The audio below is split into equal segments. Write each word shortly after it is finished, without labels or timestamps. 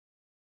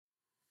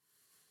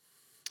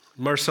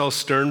Marcel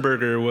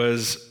Sternberger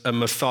was a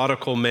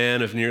methodical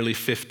man of nearly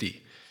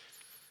 50,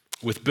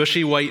 with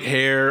bushy white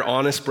hair,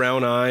 honest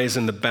brown eyes,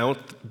 and the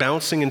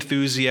bouncing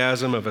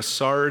enthusiasm of a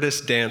Sardis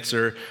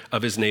dancer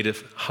of his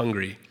native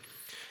Hungary.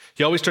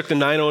 He always took the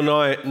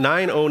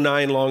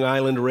 909 Long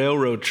Island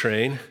Railroad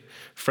train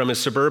from his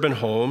suburban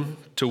home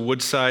to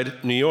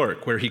Woodside, New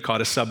York, where he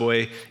caught a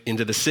subway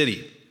into the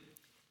city.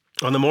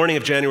 On the morning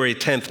of January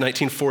 10th,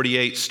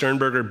 1948,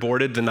 Sternberger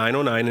boarded the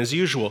 909 as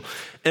usual.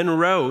 En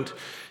route,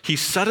 he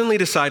suddenly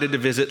decided to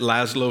visit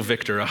Laszlo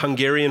Victor, a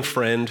Hungarian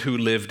friend who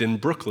lived in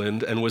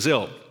Brooklyn and was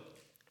ill.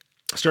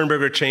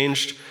 Sternberger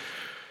changed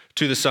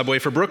to the subway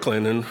for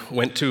Brooklyn and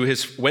went to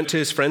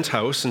his friend's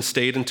house and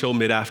stayed until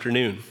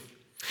mid-afternoon.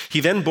 He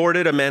then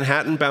boarded a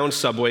Manhattan-bound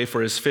subway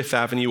for his Fifth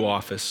Avenue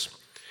office.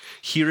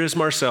 Here is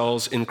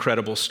Marcel's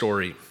incredible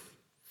story.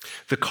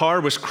 The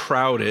car was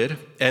crowded,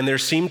 and there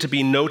seemed to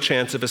be no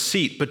chance of a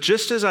seat. But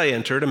just as I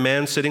entered, a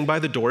man sitting by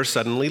the door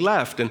suddenly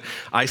left, and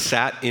I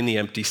sat in the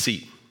empty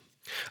seat.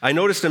 I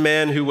noticed a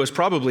man who was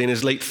probably in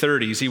his late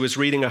 30s. He was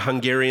reading a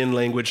Hungarian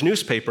language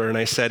newspaper, and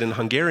I said in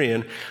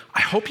Hungarian,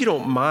 "I hope you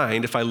don't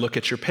mind if I look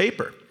at your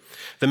paper."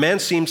 The man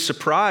seemed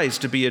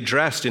surprised to be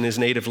addressed in his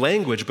native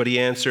language, but he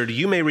answered,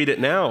 "You may read it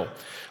now.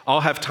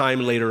 I'll have time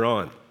later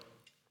on."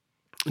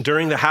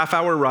 During the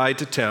half-hour ride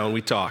to town,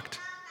 we talked.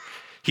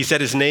 He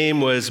said his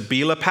name was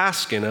Bela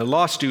Paskin, a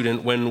law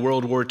student when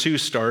World War II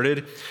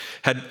started.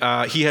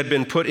 He had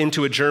been put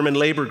into a German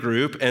labor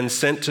group and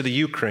sent to the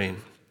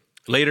Ukraine.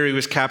 Later, he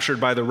was captured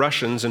by the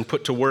Russians and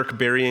put to work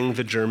burying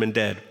the German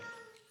dead.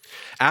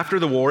 After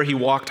the war, he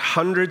walked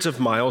hundreds of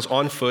miles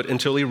on foot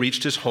until he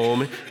reached his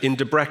home in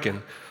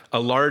Debrecen, a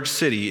large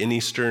city in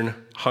eastern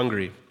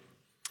Hungary.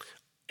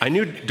 I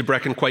knew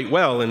Debrecen quite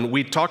well, and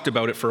we talked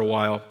about it for a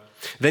while.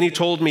 Then he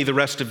told me the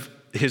rest of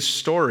his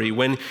story.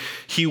 When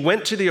he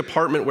went to the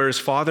apartment where his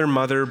father,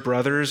 mother,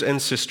 brothers,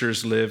 and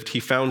sisters lived,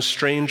 he found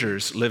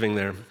strangers living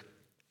there.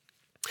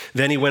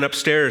 Then he went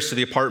upstairs to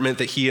the apartment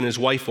that he and his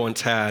wife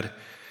once had.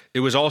 It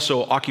was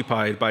also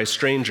occupied by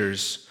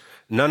strangers.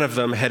 None of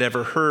them had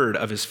ever heard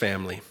of his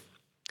family.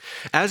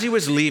 As he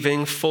was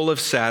leaving, full of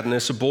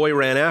sadness, a boy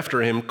ran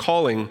after him,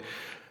 calling,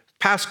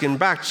 "Paskin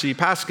Batchi,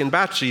 Paskin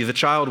Batchi." The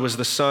child was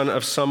the son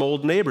of some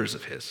old neighbors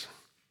of his.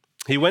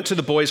 He went to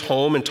the boy's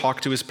home and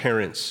talked to his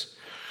parents.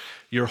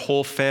 "Your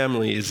whole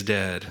family is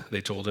dead," they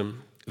told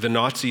him. "The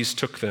Nazis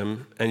took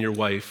them and your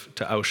wife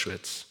to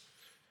Auschwitz."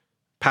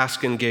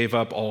 Paskin gave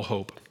up all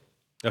hope.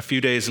 A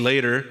few days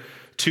later,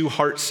 too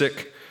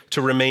heartsick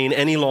to remain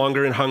any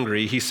longer in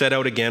Hungary, he set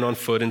out again on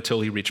foot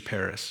until he reached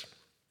Paris.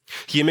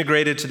 He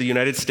immigrated to the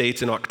United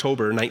States in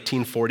October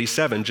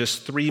 1947,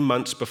 just 3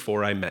 months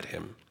before I met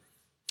him.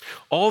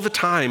 All the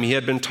time he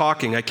had been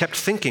talking, I kept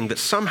thinking that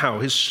somehow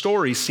his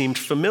story seemed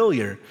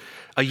familiar.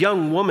 A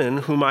young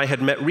woman whom I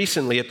had met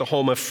recently at the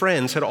home of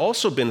friends had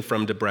also been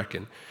from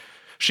Debrecen.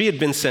 She had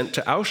been sent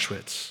to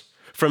Auschwitz.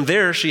 From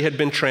there, she had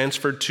been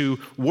transferred to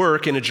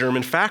work in a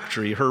German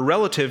factory. Her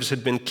relatives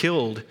had been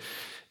killed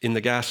in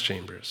the gas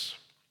chambers.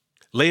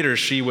 Later,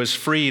 she was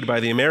freed by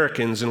the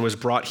Americans and was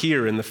brought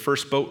here in the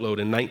first boatload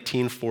in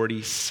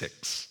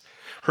 1946.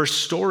 Her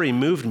story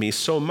moved me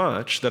so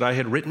much that I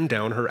had written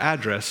down her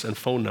address and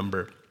phone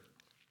number.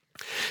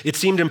 It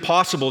seemed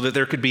impossible that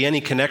there could be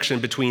any connection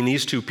between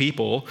these two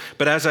people,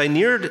 but as I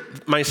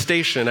neared my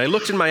station, I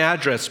looked in my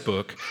address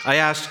book. I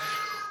asked,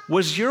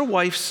 "Was your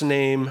wife's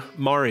name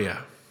Maria?"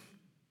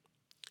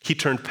 He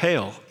turned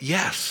pale.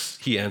 "Yes,"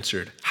 he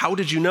answered. "How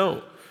did you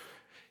know?"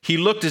 He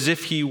looked as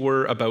if he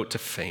were about to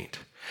faint.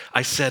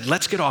 I said,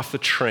 "Let's get off the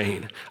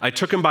train." I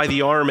took him by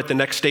the arm at the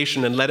next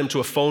station and led him to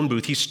a phone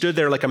booth. He stood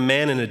there like a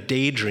man in a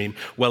daydream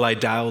while I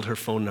dialed her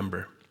phone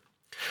number.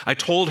 I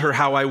told her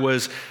who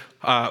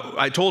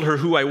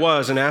I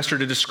was and asked her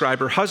to describe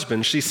her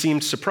husband. She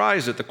seemed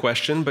surprised at the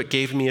question, but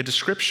gave me a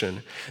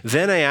description.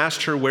 Then I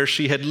asked her where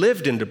she had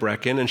lived in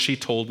Debrecen, and she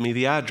told me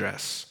the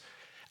address.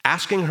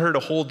 Asking her to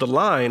hold the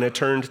line, I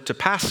turned to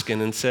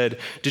Paskin and said,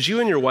 "Did you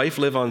and your wife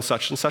live on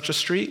such and such a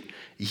street?"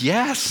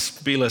 "Yes,"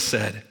 Bela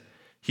said.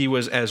 He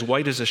was as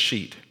white as a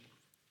sheet.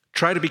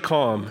 "Try to be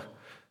calm.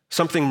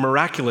 Something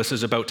miraculous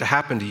is about to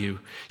happen to you.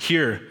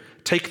 Here,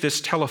 take this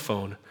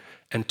telephone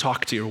and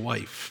talk to your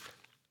wife."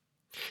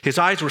 His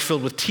eyes were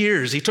filled with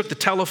tears. He took the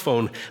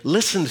telephone,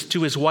 listened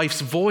to his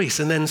wife's voice,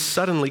 and then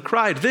suddenly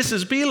cried, "This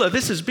is Bela,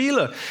 this is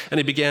Bela," and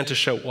he began to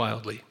shout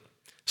wildly.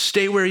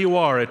 "Stay where you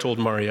are," I told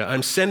Maria.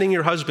 "I'm sending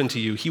your husband to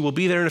you. He will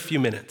be there in a few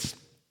minutes."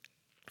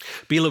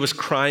 Bela was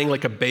crying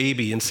like a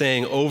baby and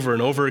saying over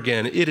and over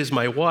again, "It is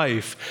my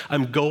wife.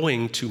 I'm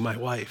going to my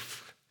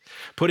wife."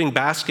 Putting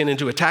Baskin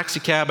into a taxi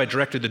cab, I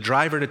directed the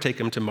driver to take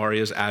him to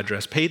Maria's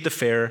address, paid the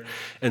fare,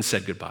 and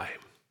said goodbye.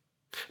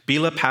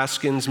 Bela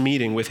Paskin's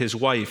meeting with his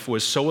wife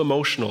was so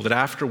emotional that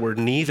afterward,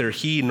 neither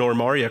he nor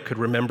Maria could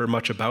remember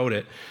much about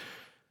it.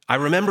 I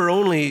remember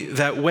only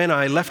that when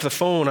I left the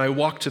phone, I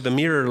walked to the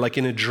mirror like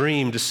in a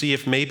dream to see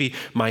if maybe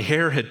my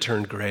hair had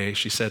turned gray,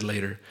 she said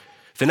later.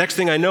 The next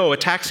thing I know, a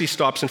taxi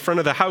stops in front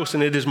of the house,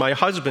 and it is my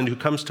husband who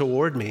comes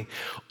toward me.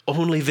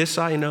 Only this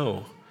I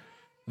know.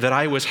 that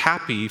I was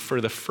happy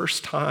for the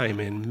first time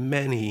in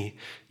many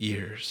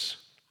years.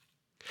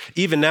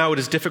 Even now, it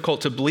is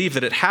difficult to believe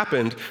that it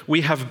happened.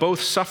 We have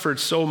both suffered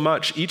so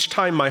much. Each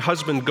time my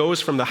husband goes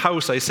from the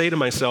house, I say to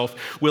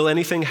myself, will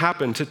anything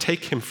happen to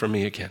take him from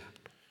me again?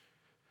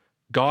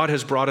 God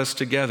has brought us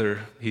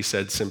together, he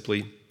said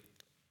simply.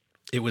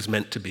 It was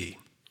meant to be.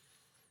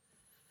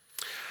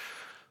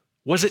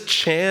 Was it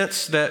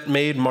chance that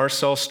made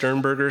Marcel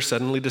Sternberger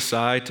suddenly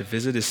decide to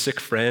visit his sick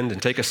friend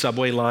and take a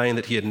subway line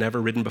that he had never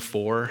ridden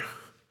before?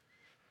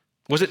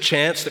 Was it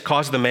chance that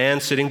caused the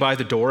man sitting by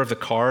the door of the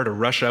car to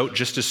rush out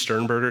just as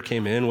Sternberger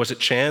came in? Was it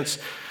chance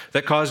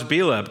that caused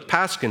Bela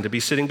Paskin to be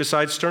sitting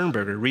beside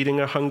Sternberger reading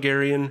a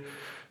Hungarian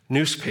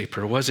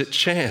newspaper? Was it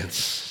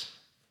chance?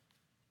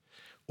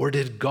 Or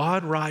did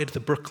God ride the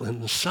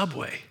Brooklyn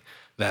subway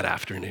that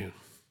afternoon?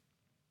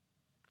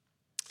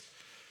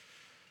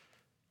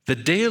 The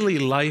daily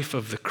life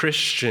of the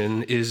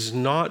Christian is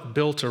not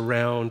built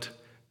around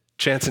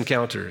chance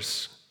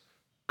encounters,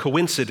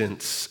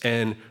 coincidence,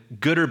 and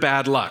good or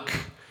bad luck.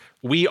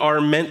 We are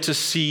meant to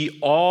see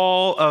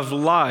all of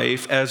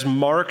life as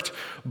marked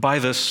by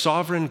the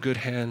sovereign good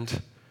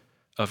hand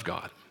of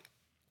God.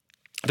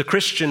 The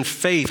Christian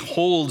faith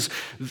holds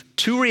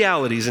two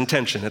realities in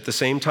tension at the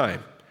same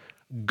time.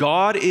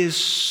 God is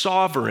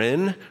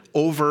sovereign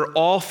over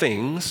all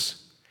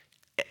things,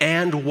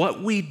 and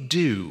what we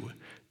do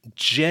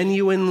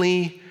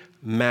genuinely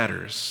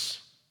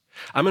matters.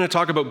 I'm going to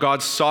talk about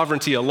God's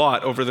sovereignty a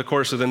lot over the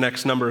course of the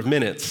next number of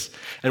minutes.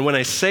 And when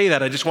I say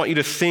that, I just want you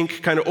to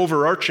think kind of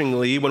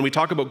overarchingly, when we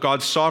talk about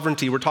God's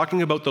sovereignty, we're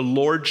talking about the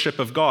lordship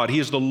of God. He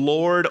is the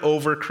Lord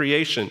over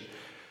creation.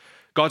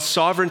 God's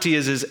sovereignty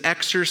is his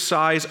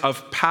exercise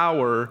of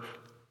power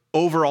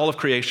over all of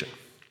creation.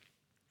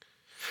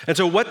 And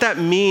so what that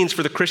means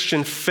for the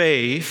Christian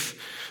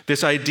faith,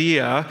 this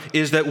idea,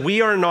 is that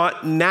we are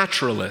not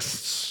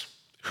naturalists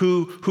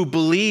who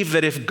believe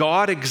that if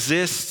God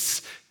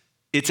exists,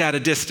 it's at a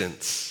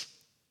distance,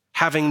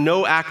 having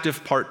no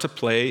active part to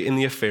play in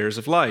the affairs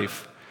of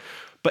life.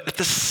 But at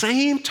the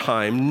same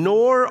time,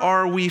 nor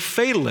are we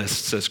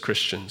fatalists as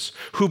Christians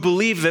who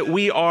believe that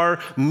we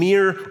are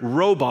mere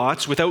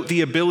robots without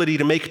the ability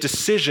to make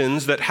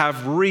decisions that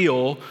have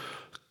real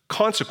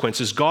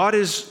consequences. God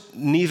is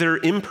neither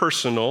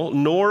impersonal,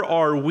 nor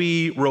are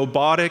we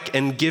robotic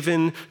and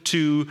given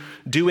to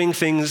doing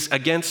things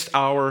against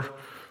our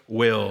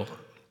will.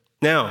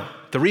 Now,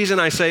 the reason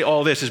I say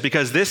all this is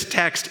because this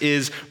text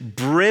is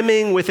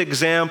brimming with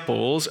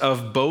examples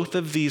of both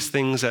of these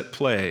things at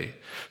play.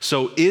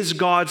 So is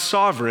God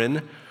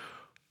sovereign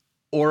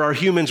or are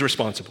humans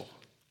responsible?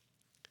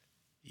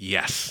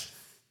 Yes.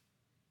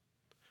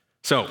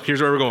 So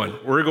here's where we're going.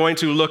 We're going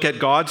to look at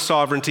God's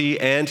sovereignty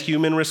and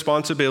human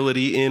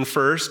responsibility in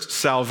first,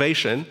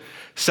 salvation.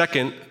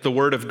 Second, the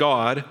Word of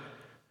God.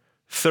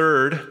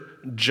 Third,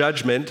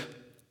 judgment.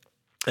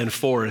 And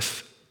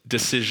fourth,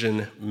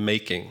 decision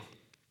making.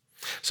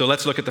 So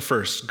let's look at the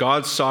first,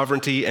 God's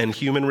sovereignty and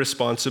human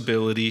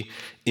responsibility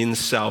in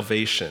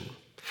salvation.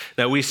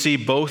 Now we see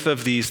both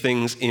of these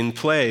things in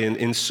play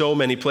in so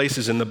many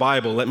places in the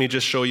Bible. Let me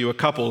just show you a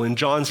couple. In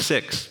John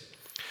 6,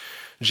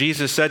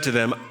 Jesus said to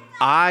them,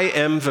 I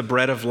am the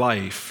bread of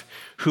life.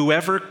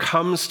 Whoever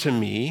comes to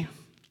me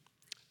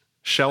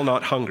shall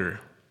not hunger.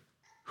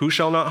 Who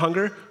shall not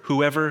hunger?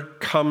 Whoever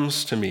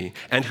comes to me.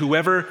 And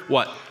whoever,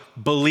 what?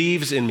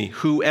 Believes in me.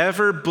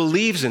 Whoever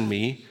believes in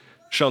me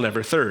shall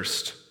never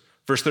thirst.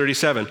 Verse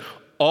 37,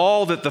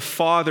 all that the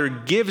Father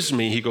gives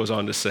me, he goes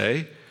on to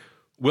say,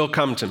 will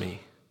come to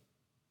me.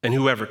 And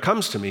whoever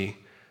comes to me,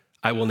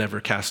 I will never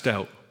cast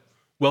out.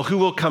 Well, who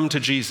will come to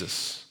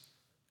Jesus?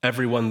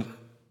 Everyone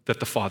that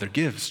the Father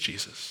gives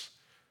Jesus.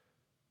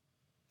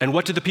 And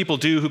what do the people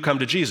do who come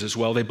to Jesus?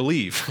 Well, they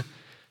believe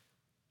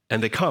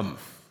and they come.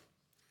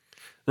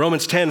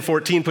 Romans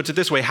 10:14 puts it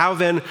this way, how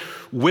then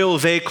will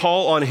they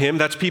call on him?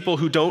 That's people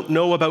who don't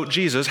know about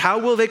Jesus. How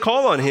will they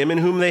call on him in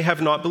whom they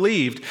have not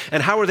believed?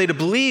 And how are they to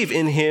believe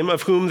in him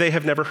of whom they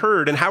have never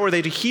heard? And how are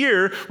they to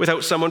hear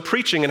without someone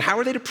preaching? And how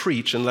are they to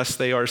preach unless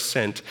they are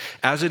sent?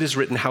 As it is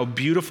written, how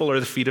beautiful are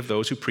the feet of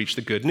those who preach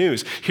the good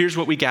news. Here's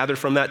what we gather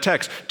from that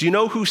text. Do you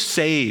know who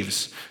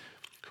saves?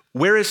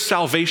 Where is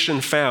salvation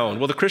found?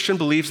 Well, the Christian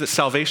believes that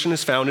salvation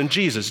is found in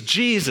Jesus.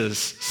 Jesus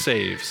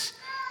saves.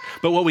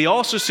 But what we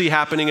also see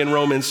happening in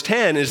Romans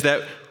 10 is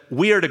that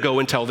we are to go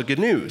and tell the good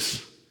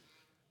news.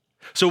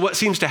 So what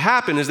seems to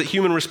happen is that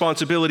human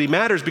responsibility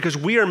matters because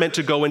we are meant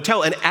to go and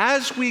tell. And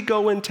as we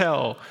go and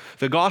tell,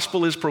 the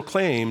gospel is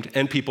proclaimed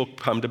and people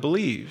come to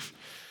believe.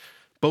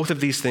 Both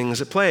of these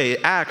things at play.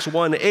 Acts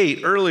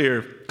 1:8, earlier,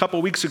 a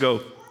couple weeks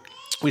ago,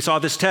 we saw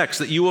this text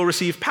that you will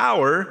receive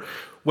power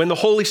when the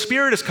Holy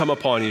Spirit has come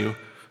upon you.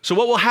 So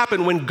what will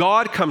happen when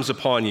God comes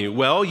upon you?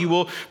 Well, you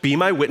will be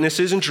my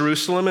witnesses in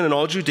Jerusalem and in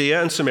all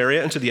Judea and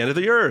Samaria and to the end of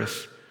the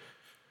earth.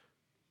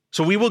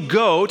 So we will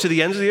go to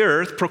the ends of the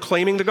earth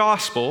proclaiming the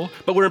gospel,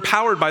 but we're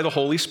empowered by the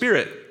Holy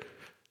Spirit.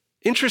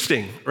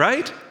 Interesting,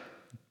 right?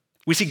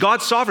 We see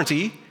God's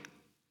sovereignty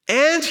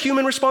and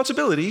human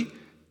responsibility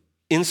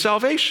in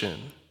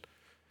salvation.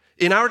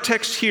 In our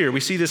text here, we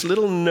see this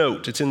little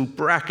note. It's in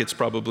brackets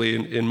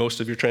probably in most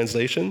of your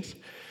translations,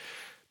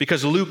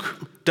 because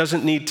Luke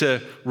doesn't need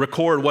to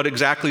record what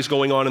exactly is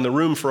going on in the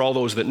room for all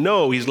those that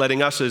know. He's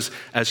letting us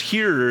as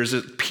hearers,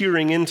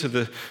 peering into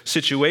the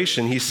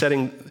situation. He's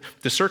setting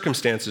the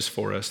circumstances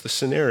for us, the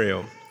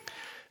scenario.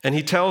 And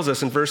he tells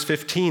us in verse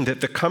 15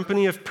 that the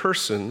company of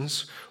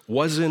persons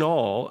was in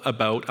all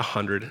about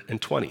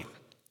 120.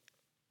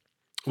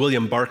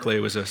 William Barclay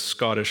was a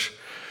Scottish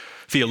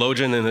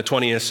theologian in the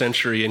 20th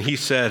century, and he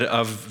said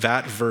of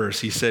that verse,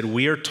 he said,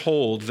 "We are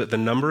told that the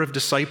number of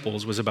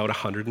disciples was about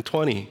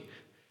 120.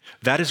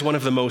 That is one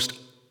of the most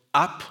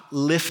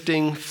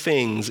uplifting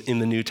things in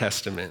the New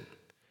Testament.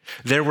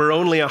 There were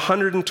only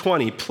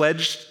 120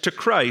 pledged to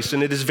Christ,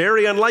 and it is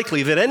very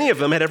unlikely that any of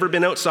them had ever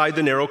been outside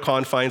the narrow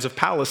confines of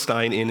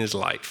Palestine in his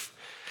life.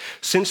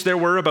 Since there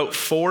were about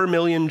 4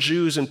 million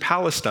Jews in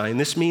Palestine,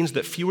 this means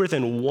that fewer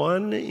than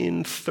 1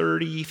 in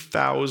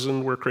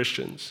 30,000 were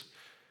Christians.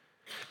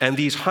 And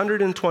these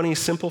 120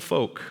 simple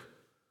folk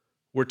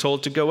were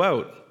told to go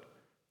out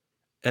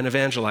and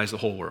evangelize the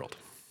whole world."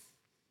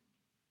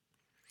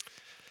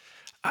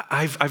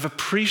 I've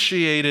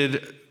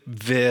appreciated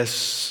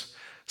this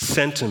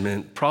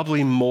sentiment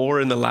probably more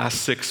in the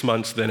last 6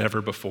 months than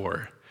ever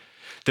before.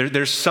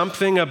 There's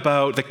something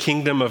about the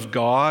kingdom of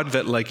God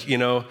that, like, you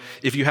know,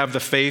 if you have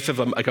the faith of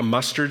a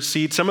mustard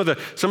seed, some of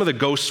the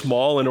go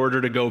small in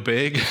order to go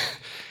big.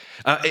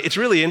 It's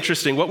really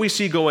interesting. What we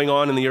see going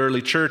on in the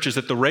early church is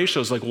that the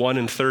ratio is like 1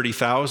 in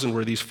 30,000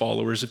 were these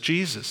followers of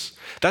Jesus.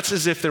 That's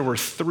as if there were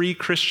 3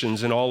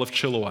 Christians in all of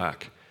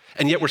Chilliwack.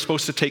 And yet we're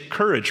supposed to take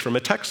courage from a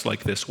text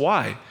like this.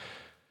 Why?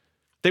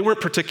 They weren't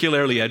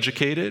particularly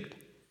educated.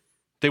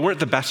 They weren't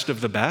the best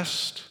of the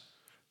best.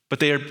 But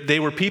they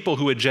were people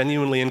who had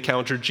genuinely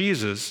encountered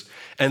Jesus.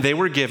 And they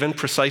were given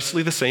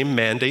precisely the same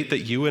mandate that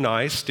you and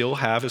I still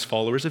have as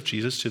followers of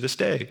Jesus to this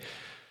day.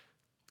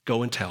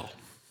 Go and tell.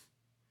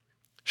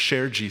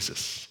 Share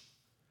Jesus.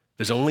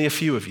 There's only a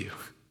few of you.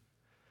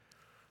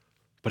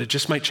 But it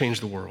just might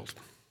change the world.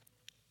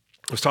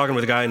 I was talking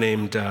with a guy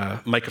named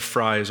Micah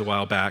Fries a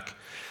while back.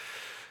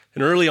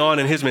 And early on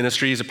in his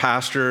ministry, he's a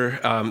pastor.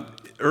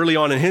 Early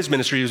on in his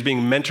ministry, he was being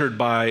mentored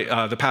by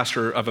the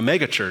pastor of a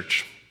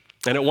megachurch.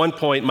 And at one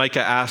point, Micah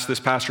asked this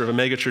pastor of a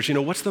megachurch, you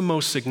know, what's the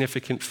most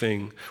significant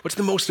thing? What's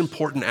the most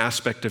important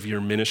aspect of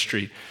your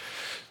ministry?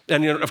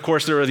 And, you know, of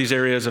course, there are these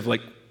areas of like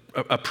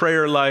a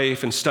prayer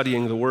life and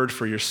studying the word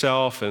for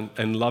yourself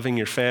and loving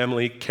your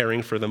family,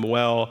 caring for them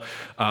well,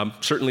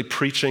 certainly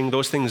preaching.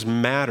 Those things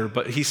matter.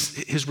 But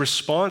his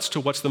response to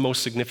what's the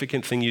most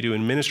significant thing you do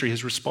in ministry,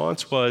 his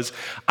response was,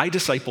 I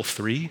disciple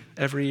 3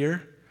 every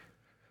year.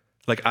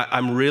 Like,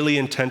 I'm really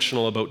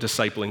intentional about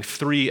discipling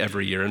 3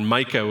 every year. And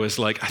Micah was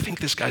like, I think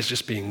this guy's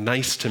just being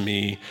nice to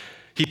me.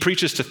 He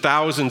preaches to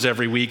thousands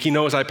every week. He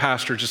knows I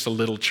pastor just a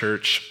little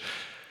church.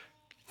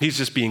 He's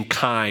just being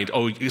kind.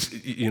 Oh,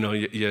 you know,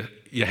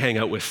 you hang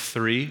out with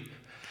 3?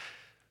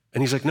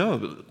 And he's like,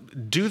 no,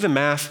 do the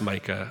math,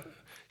 Micah.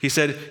 He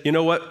said, you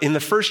know what? In the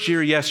first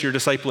year, yes, you're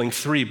discipling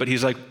 3, but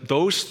he's like,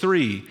 those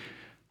 3,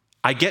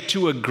 I get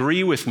to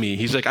agree with me.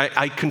 He's like,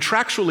 I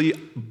contractually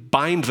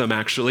bind them,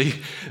 actually,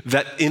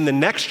 that in the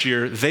next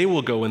year, they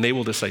will go and they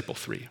will disciple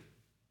 3.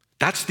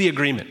 That's the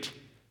agreement.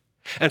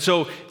 And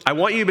so I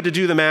want you to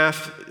do the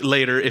math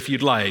later if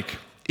you'd like.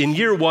 In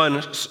year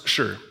 1,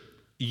 sure,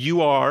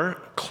 you are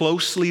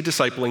closely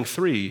discipling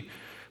 3.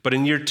 But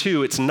in year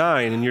 2, it's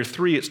 9. In year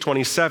 3, it's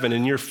 27.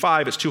 In year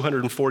 5, it's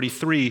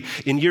 243.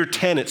 In year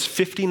 10, it's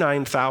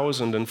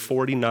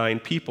 59,049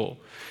 people.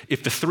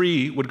 If the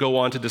 3 would go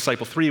on to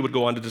disciple 3, would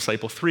go on to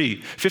disciple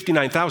 3.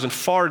 59,000,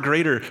 far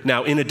greater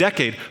now, in a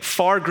decade,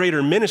 far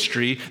greater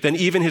ministry than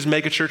even his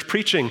megachurch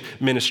preaching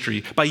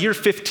ministry. By year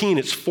 15,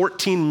 it's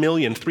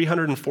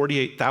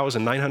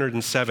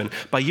 14,348,907.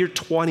 By year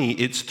 20,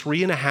 it's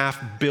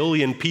 3.5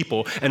 billion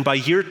people. And by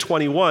year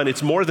 21,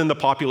 it's more than the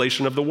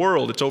population of the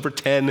world. It's over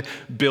 10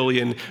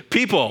 billion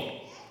people.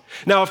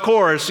 Now, of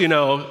course, you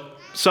know,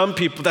 some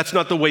people, that's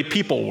not the way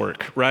people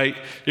work, right?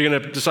 You're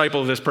going to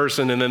disciple this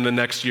person, and then the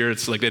next year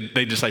it's like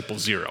they disciple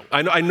 0.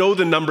 I know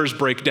the numbers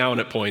break down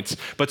at points,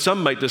 but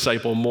some might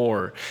disciple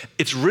more.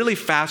 It's really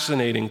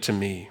fascinating to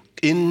me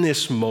in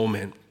this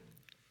moment,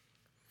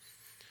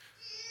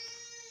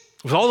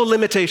 with all the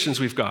limitations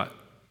we've got,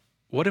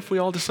 what if we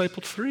all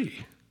discipled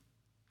 3?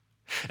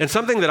 And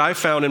something that I've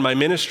found in my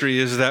ministry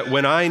is that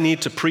when I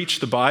need to preach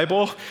the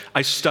Bible,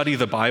 I study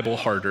the Bible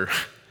harder.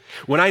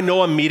 When I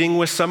know I'm meeting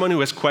with someone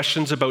who has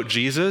questions about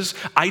Jesus,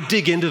 I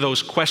dig into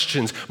those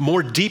questions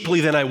more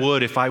deeply than I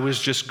would if I was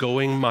just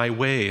going my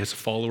way as a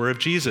follower of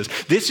Jesus.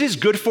 This is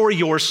good for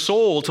your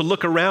soul to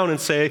look around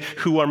and say,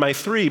 who are my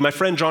 3? My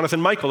friend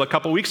Jonathan Michael a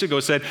couple weeks ago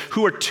said,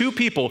 who are 2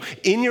 people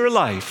in your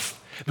life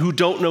who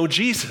don't know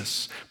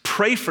Jesus?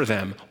 Pray for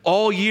them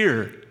all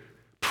year.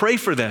 Pray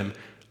for them.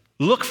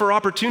 Look for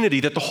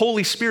opportunity that the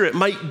Holy Spirit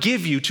might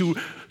give you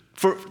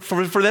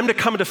for them to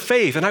come to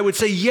faith. And I would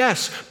say,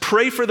 yes,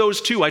 pray for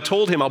those 2. I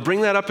told him, I'll bring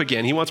that up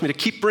again. He wants me to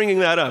keep bringing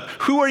that up.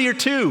 Who are your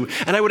 2?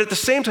 And I would at the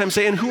same time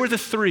say, and who are the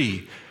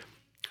 3?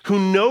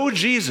 who know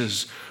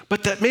Jesus,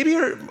 but that maybe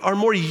are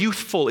more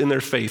youthful in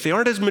their faith. They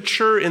aren't as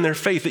mature in their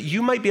faith, that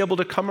you might be able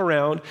to come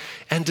around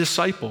and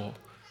disciple.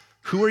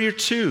 Who are your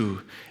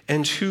 2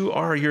 and who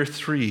are your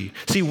 3?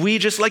 See, we,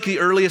 just like the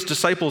earliest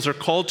disciples, are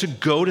called to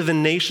go to the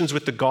nations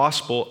with the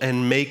gospel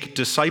and make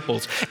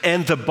disciples.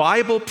 And the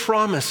Bible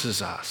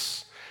promises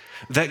us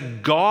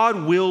that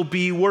God will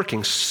be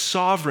working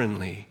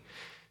sovereignly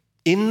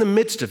in the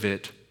midst of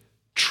it,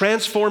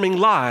 transforming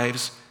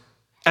lives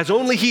as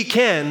only He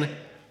can,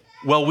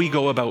 while we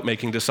go about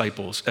making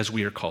disciples as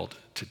we are called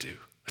to do.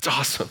 It's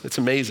awesome. It's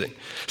amazing.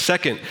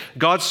 Second,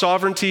 God's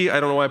sovereignty. I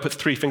don't know why I put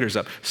 3 fingers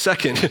up.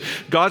 Second,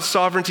 God's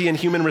sovereignty and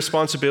human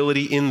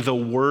responsibility in the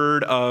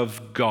Word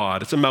of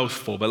God. It's a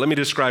mouthful, but let me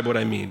describe what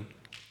I mean.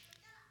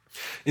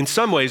 In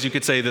some ways, you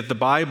could say that the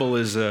Bible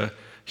is a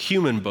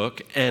human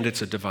book and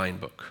it's a divine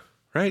book,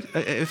 right?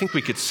 I think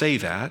we could say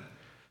that.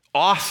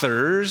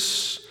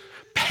 Authors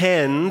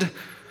penned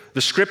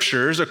the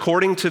scriptures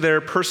according to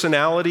their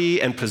personality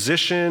and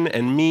position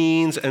and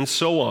means and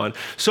so on.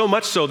 So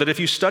much so that if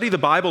you study the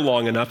Bible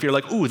long enough, you're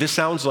like, ooh, this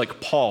sounds like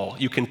Paul.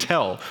 You can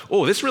tell.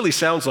 Oh, this really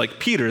sounds like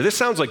Peter. This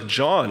sounds like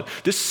John.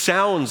 This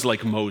sounds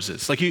like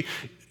Moses.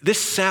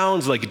 This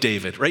sounds like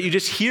David, right? You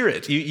just hear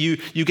it.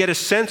 You get a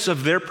sense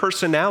of their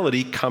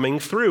personality coming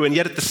through. And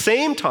yet at the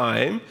same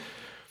time,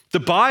 the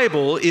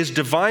Bible is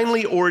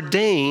divinely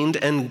ordained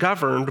and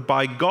governed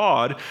by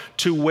God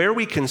to where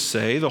we can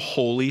say the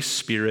Holy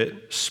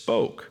Spirit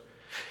spoke.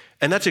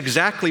 And that's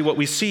exactly what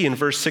we see in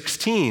verse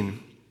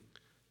 16.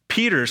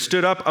 Peter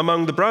stood up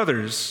among the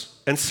brothers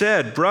and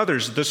said,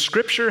 "Brothers, the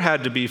scripture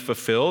had to be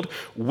fulfilled,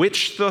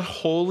 which the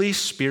Holy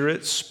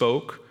Spirit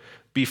spoke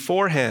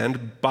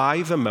beforehand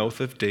by the mouth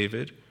of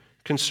David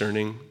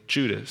concerning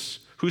Judas."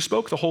 Who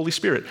spoke? The Holy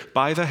Spirit,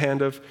 by the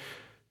hand of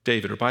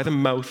David, or by the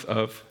mouth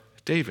of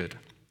David.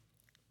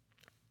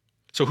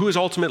 So who is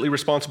ultimately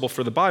responsible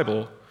for the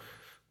Bible?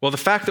 Well, the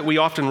fact that we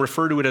often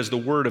refer to it as the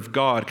Word of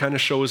God kind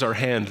of shows our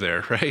hand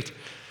there, right?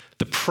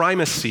 The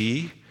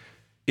primacy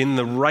in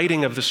the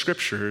writing of the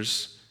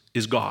scriptures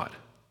is God.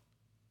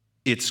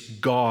 It's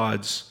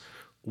God's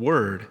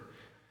Word.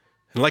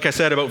 And like I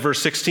said about verse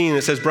 16,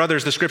 it says,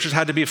 "Brothers, the scriptures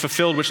had to be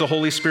fulfilled, which the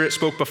Holy Spirit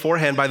spoke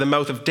beforehand by the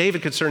mouth of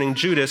David concerning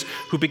Judas,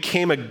 who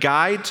became a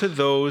guide to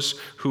those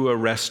who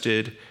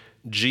arrested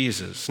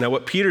Jesus." Now,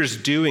 what Peter's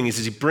doing is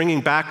he's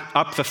bringing back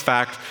up the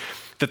fact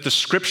that the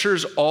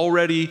scriptures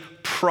already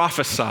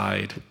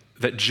prophesied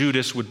that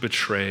Judas would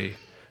betray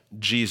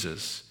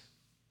Jesus.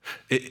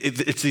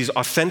 It's these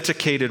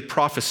authenticated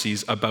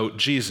prophecies about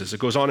Jesus. It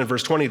goes on in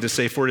verse 20 to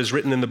say, "For it is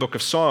written in the book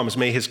of Psalms,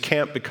 may his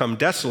camp become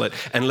desolate,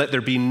 and let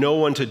there be no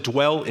one to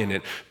dwell in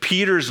it."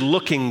 Peter's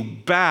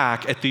looking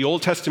back at the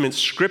Old Testament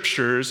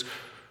scriptures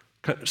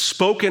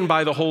spoken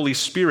by the Holy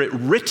Spirit,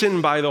 written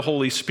by the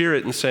Holy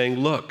Spirit, and saying,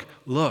 look,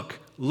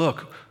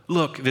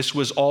 this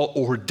was all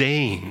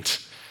ordained.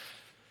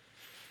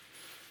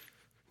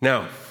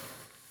 Now,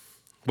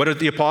 what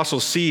the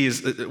apostles see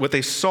is what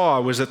they saw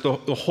was that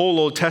the whole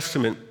Old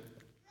Testament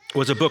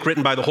was a book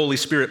written by the Holy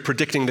Spirit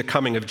predicting the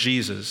coming of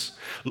Jesus.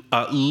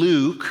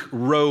 Luke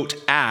wrote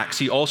Acts.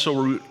 He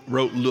also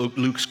wrote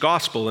Luke's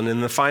gospel. And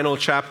in the final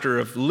chapter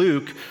of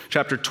Luke,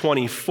 chapter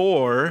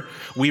 24,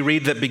 we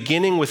read that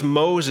beginning with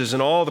Moses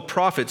and all the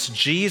prophets,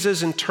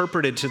 Jesus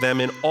interpreted to them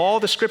in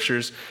all the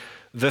scriptures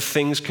the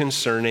things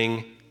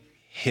concerning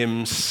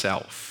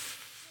himself.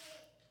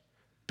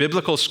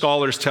 Biblical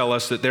scholars tell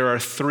us that there are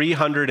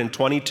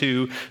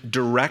 322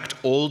 direct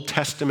Old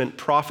Testament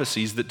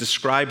prophecies that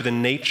describe the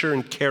nature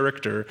and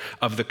character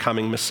of the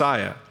coming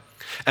Messiah,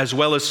 as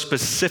well as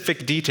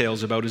specific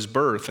details about his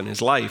birth and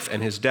his life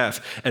and his death.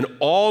 And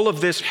all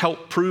of this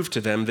helped prove to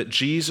them that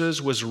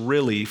Jesus was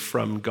really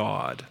from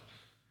God.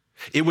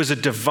 It was a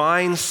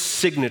divine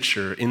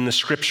signature in the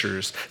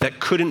scriptures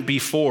that couldn't be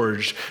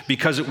forged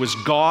because it was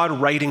God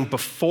writing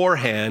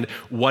beforehand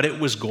what it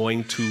was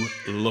going to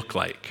look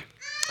like.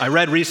 I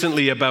read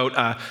recently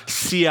about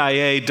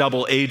CIA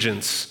double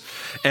agents.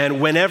 And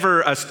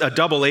whenever a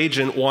double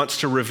agent wants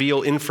to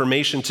reveal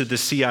information to the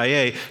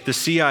CIA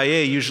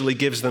usually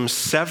gives them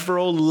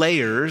several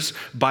layers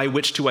by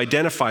which to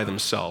identify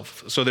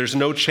themselves. So there's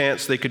no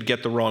chance they could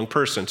get the wrong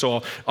person.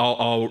 So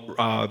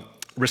I'll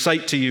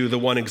recite to you the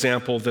one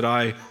example that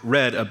I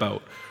read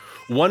about.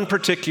 One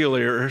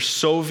particular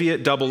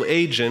Soviet double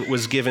agent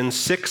was given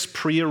 6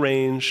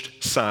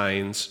 prearranged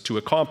signs to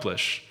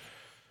accomplish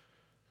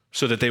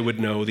so that they would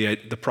know the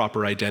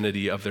proper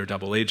identity of their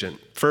double agent.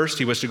 First,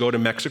 he was to go to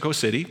Mexico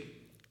City.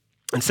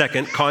 And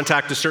second,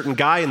 contact a certain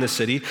guy in the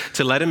city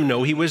to let him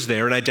know he was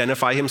there and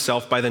identify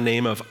himself by the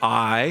name of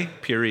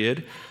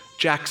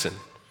Jackson.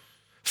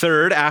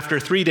 Third, after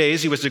 3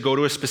 days, he was to go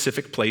to a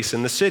specific place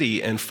in the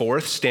city. And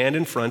fourth, stand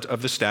in front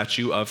of the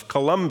statue of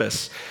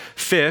Columbus.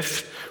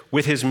 Fifth,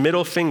 with his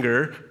middle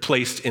finger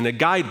placed in a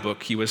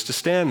guidebook, he was to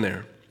stand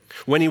there.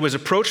 When he was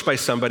approached by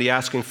somebody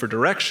asking for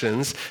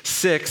directions,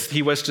 sixth,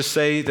 he was to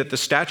say that the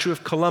statue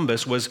of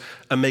Columbus was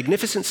a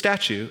magnificent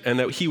statue and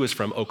that he was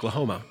from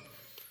Oklahoma.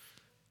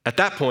 At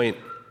that point,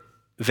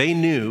 they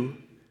knew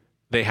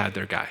they had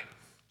their guy.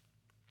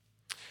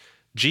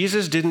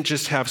 Jesus didn't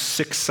just have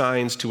 6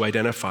 signs to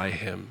identify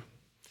him.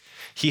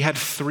 He had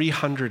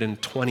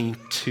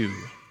 322.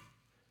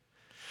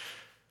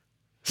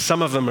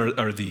 Some of them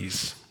are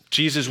these.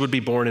 Jesus would be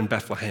born in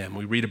Bethlehem.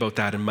 We read about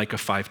that in Micah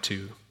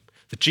 5:2.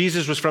 That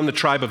Jesus was from the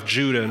tribe of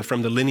Judah and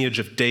from the lineage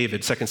of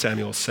David, 2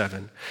 Samuel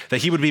 7.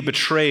 That he would be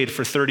betrayed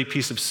for 30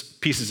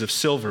 pieces of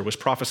silver was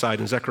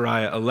prophesied in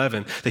Zechariah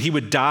 11. That he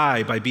would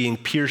die by being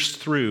pierced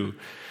through,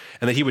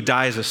 and that he would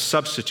die as a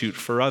substitute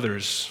for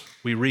others.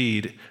 We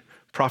read,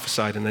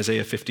 prophesied in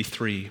Isaiah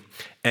 53.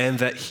 And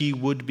that he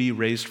would be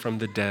raised from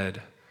the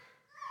dead,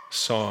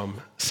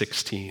 Psalm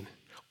 16.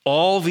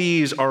 All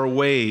these are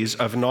ways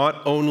of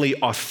not only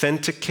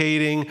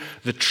authenticating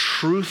the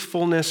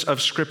truthfulness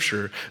of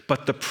Scripture,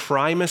 but the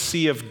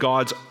primacy of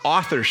God's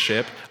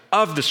authorship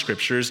of the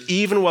Scriptures,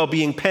 even while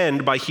being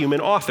penned by human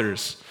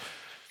authors.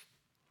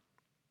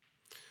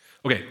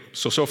 Okay,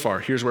 so far,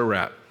 here's where we're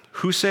at.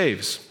 Who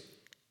saves?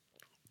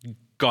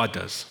 God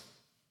does,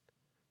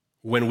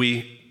 when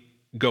we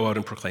go out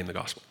and proclaim the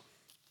gospel.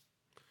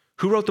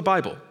 Who wrote the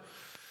Bible?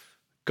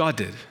 God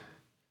did,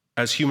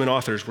 as human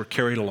authors were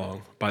carried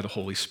along by the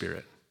Holy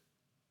Spirit.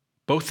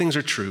 Both things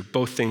are true.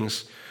 Both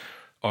things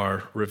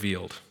are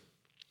revealed.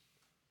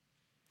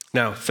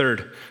 Now,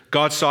 third,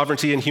 God's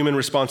sovereignty and human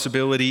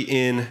responsibility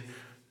in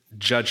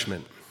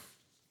judgment.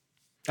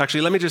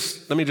 Actually, let me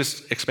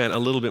just expand a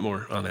little bit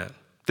more on that.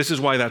 This is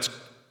why that's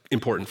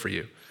important for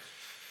you.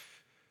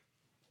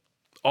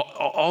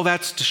 All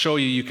that's to show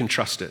you can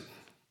trust it.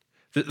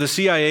 The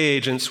CIA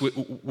agents,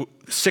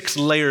 6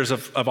 layers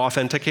of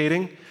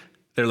authenticating,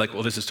 they're like,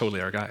 well, this is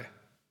totally our guy.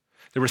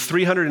 There were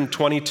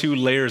 322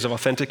 layers of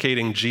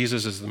authenticating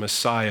Jesus as the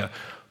Messiah,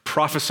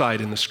 prophesied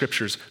in the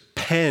Scriptures,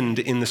 penned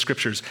in the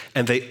Scriptures,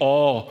 and they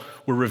all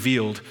were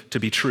revealed to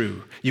be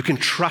true. You can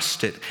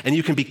trust it, and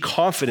you can be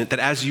confident that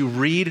as you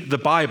read the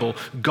Bible,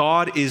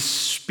 God is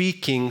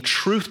speaking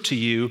truth to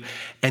you,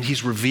 and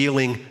he's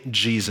revealing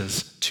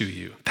Jesus to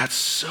you. That's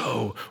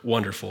so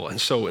wonderful and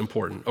so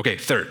important. Okay,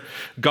 third,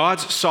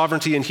 God's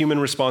sovereignty and human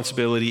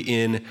responsibility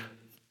in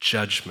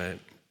judgment.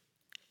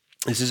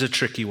 This is a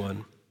tricky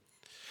one.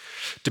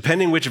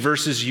 Depending which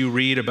verses you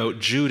read about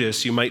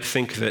Judas, you might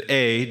think that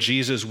A,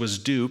 Jesus was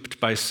duped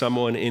by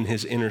someone in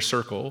his inner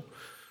circle,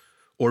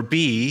 or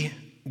B,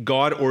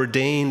 God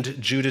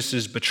ordained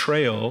Judas's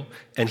betrayal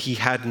and he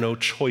had no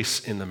choice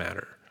in the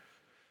matter.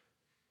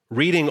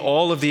 Reading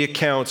all of the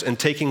accounts and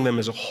taking them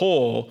as a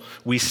whole,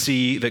 we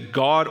see that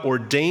God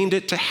ordained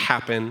it to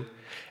happen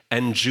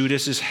and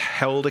Judas is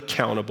held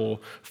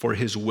accountable for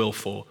his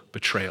willful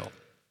betrayal.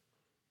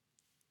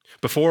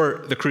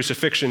 Before the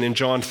crucifixion in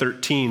John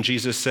 13,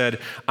 Jesus said,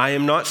 I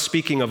am not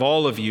speaking of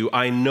all of you.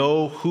 I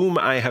know whom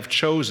I have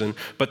chosen,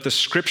 but the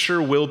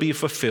scripture will be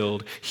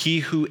fulfilled. He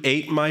who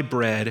ate my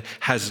bread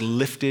has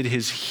lifted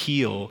his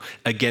heel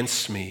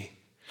against me.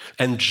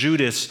 And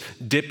Judas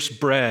dips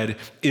bread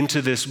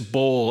into this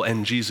bowl,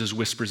 and Jesus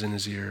whispers in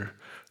his ear,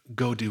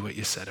 go do what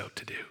you set out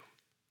to do.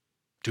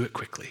 Do it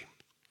quickly.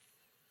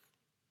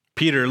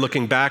 Peter,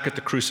 looking back at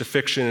the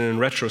crucifixion in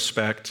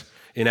retrospect,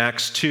 in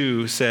Acts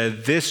 2,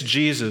 said, this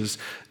Jesus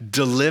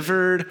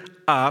delivered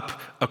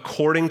up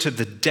according to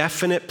the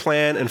definite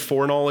plan and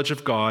foreknowledge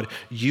of God,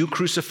 you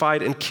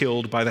crucified and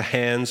killed by the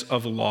hands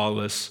of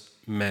lawless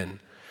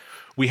men.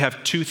 We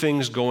have 2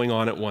 things going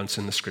on at once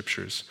in the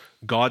Scriptures,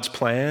 God's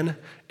plan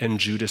and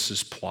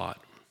Judas's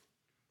plot.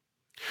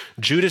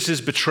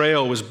 Judas's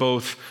betrayal was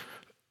both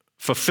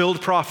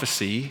fulfilled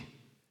prophecy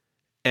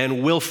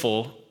and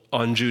willful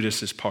on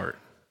Judas's part.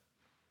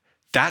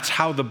 That's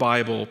how the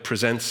Bible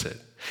presents it.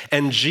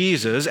 And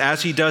Jesus,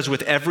 as he does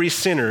with every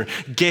sinner,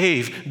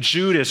 gave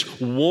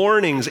Judas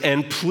warnings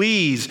and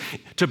pleas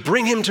to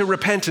bring him to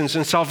repentance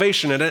and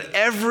salvation. And at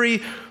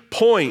every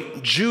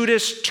point,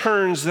 Judas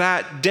turns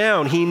that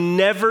down. He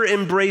never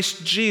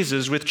embraced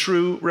Jesus with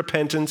true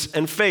repentance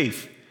and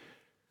faith.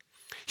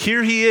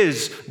 Here he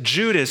is,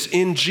 Judas,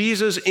 in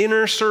Jesus'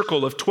 inner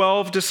circle of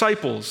 12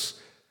 disciples.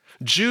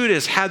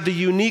 Judas had the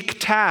unique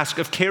task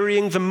of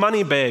carrying the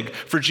money bag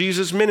for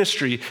Jesus'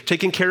 ministry,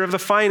 taking care of the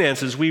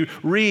finances. We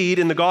read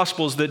in the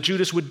Gospels that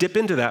Judas would dip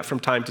into that from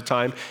time to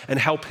time and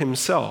help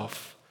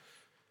himself.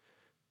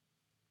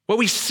 What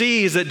we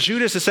see is that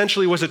Judas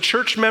essentially was a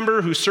church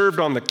member who served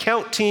on the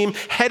count team,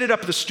 headed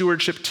up the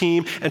stewardship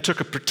team, and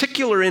took a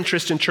particular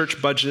interest in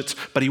church budgets,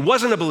 but he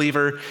wasn't a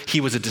believer, he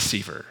was a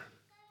deceiver.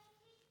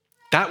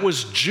 That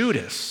was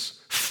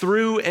Judas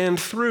through and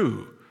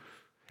through.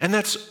 And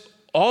that's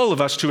all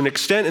of us to an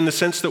extent, in the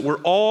sense that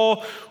we're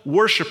all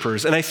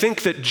worshipers. And I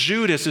think that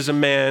Judas is a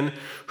man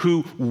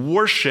who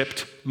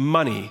worshiped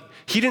money.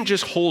 He didn't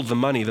just hold the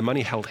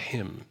money held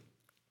him.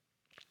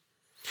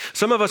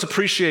 Some of us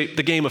appreciate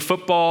the game of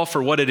football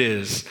for what it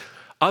is.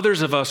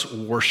 Others of us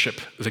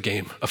worship the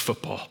game of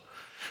football.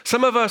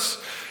 Some of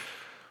us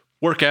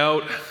work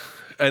out,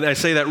 and I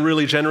say that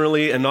really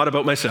generally and not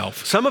about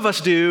myself. Some of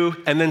us do,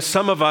 and then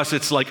some of us,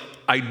 it's like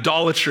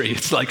idolatry.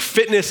 It's like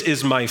fitness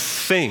is my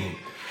thing.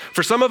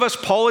 For some of us,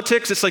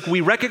 politics, it's like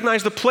we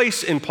recognize the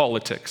place in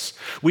politics.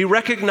 We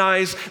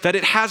recognize that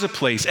it has a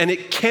place and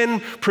it can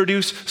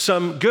produce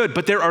some good.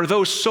 But there are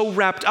those so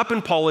wrapped up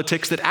in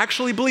politics that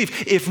actually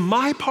believe if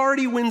my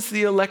party wins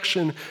the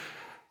election,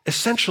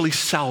 essentially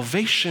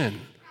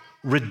salvation,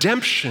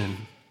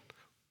 redemption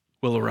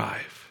will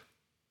arrive.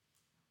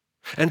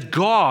 And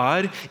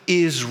God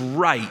is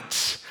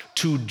right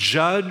to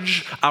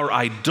judge our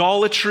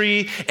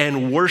idolatry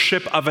and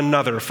worship of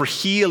another, for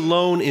he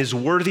alone is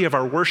worthy of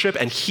our worship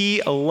and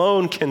he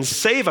alone can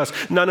save us.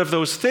 None of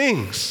those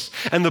things.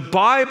 And the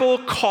Bible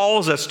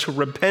calls us to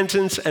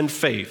repentance and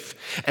faith.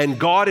 And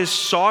God is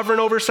sovereign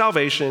over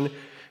salvation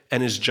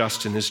and is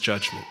just in his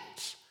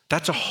judgments.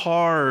 That's a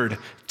hard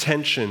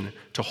tension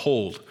to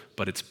hold,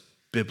 but it's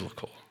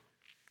biblical.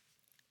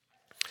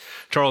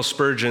 Charles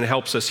Spurgeon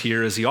helps us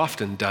here, as he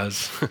often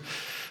does.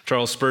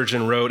 Charles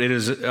Spurgeon wrote, "It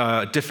is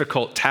a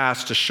difficult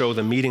task to show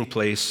the meeting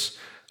place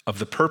of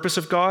the purpose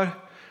of God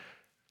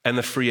and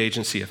the free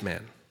agency of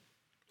man.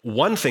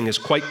 One thing is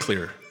quite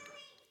clear.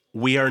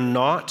 We are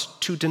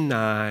not to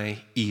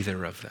deny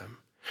either of them,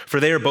 for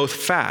they are both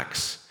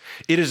facts.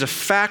 It is a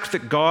fact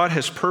that God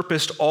has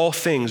purposed all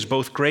things,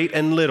 both great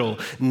and little.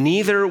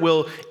 Neither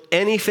will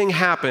anything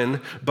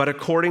happen but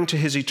according to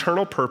his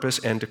eternal purpose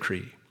and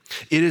decree.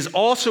 It is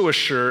also a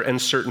sure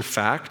and certain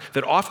fact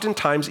that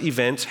oftentimes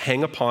events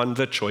hang upon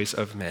the choice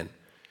of men.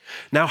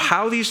 Now,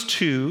 how these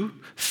two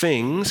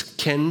things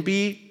can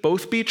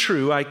both be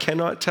true, I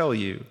cannot tell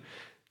you.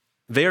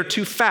 They are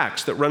two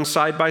facts that run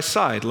side by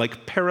side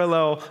like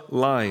parallel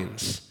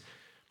lines.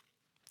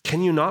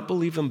 Can you not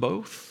believe them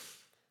both?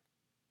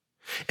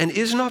 And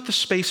is not the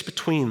space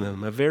between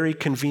them a very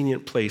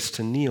convenient place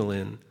to kneel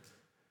in,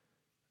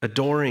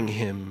 adoring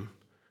him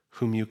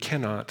whom you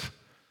cannot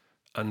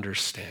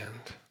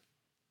understand?"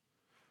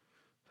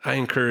 I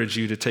encourage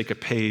you to take a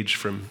page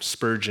from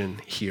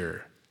Spurgeon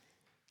here.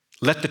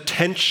 Let the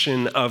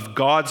tension of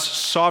God's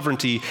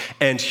sovereignty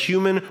and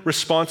human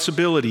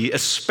responsibility,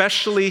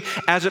 especially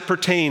as it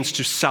pertains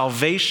to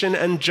salvation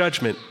and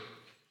judgment,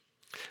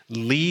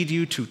 lead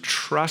you to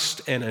trust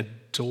and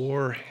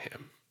adore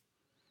him.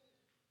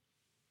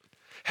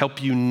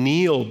 Help you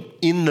kneel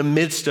in the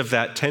midst of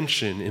that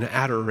tension in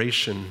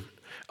adoration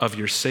of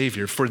your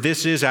Savior. For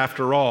this is,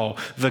 after all,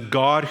 the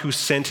God who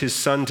sent his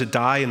Son to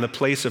die in the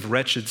place of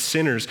wretched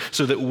sinners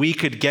so that we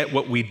could get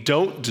what we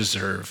don't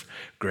deserve,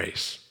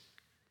 grace.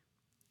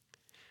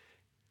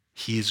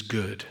 He is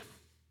good.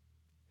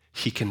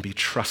 He can be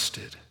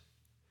trusted,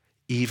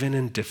 even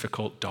in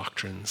difficult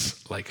doctrines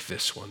like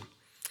this one.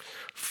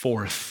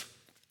 Fourth,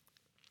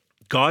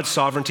 God's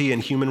sovereignty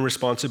and human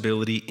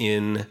responsibility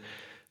in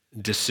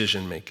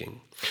decision making.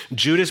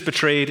 Judas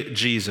betrayed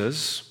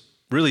Jesus.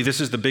 Really,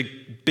 this is the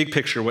big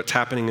picture of what's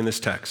happening in this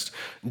text.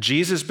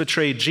 Jesus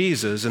betrayed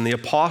Jesus, and the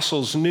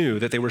apostles knew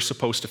that they were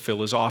supposed to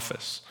fill his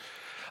office.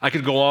 I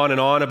could go on and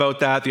on about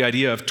that, the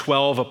idea of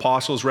 12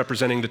 apostles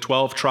representing the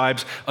 12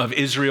 tribes of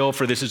Israel,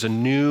 for this is a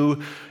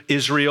new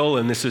Israel,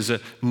 and this is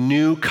a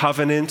new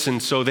covenant,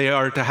 and so they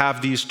are to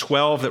have these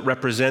 12 that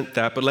represent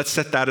that, but let's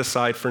set that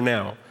aside for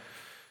now.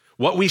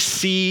 What we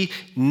see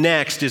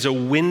next is a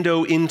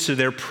window into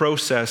their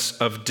process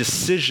of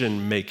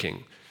decision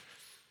making.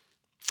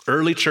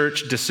 Early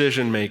church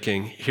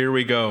decision-making. Here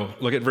we go.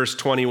 Look at verse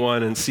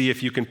 21 and see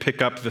if you can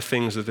pick up the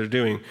things that they're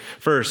doing.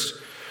 First,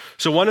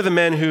 so one of the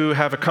men who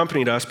have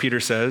accompanied us, Peter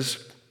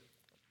says,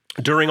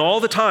 during all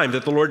the time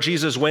that the Lord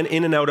Jesus went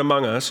in and out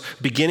among us,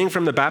 beginning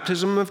from the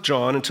baptism of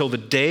John until the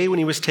day when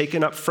he was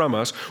taken up from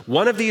us,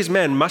 one of these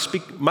men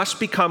must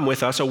become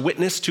with us a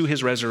witness to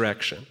his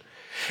resurrection.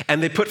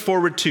 And they put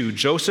forward two,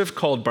 Joseph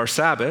called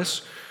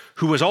Barsabbas,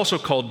 who was also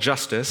called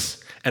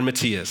Justus, and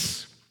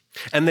Matthias.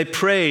 And they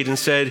prayed and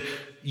said,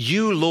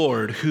 "You,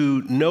 Lord,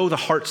 who know the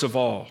hearts of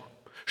all,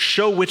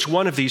 show which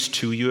one of these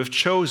two you have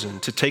chosen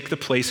to take the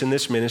place in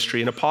this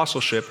ministry and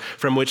apostleship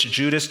from which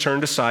Judas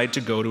turned aside to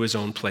go to his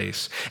own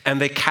place."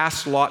 And they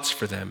cast lots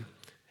for them,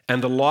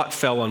 and the lot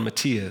fell on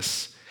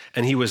Matthias,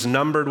 and he was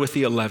numbered with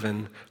the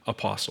 11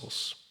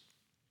 apostles.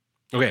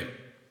 Okay,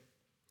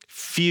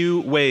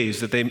 few ways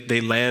that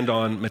they land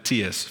on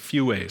Matthias,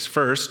 few ways.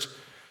 First,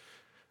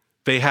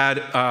 they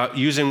had,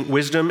 using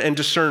wisdom and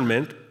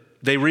discernment,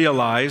 they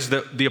realized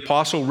that the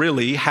apostle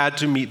really had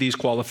to meet these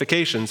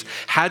qualifications,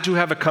 had to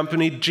have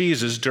accompanied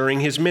Jesus during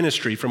his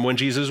ministry from when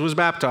Jesus was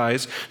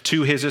baptized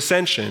to his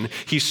ascension.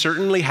 He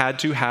certainly had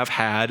to have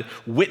had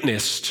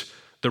witnessed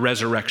the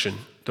resurrection,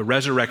 the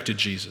resurrected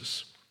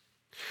Jesus.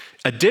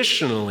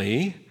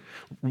 Additionally,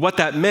 what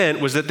that meant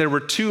was that there were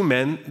two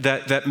men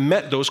that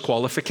met those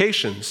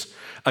qualifications.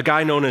 A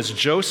guy known as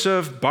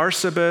Joseph,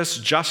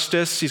 Barsabbas,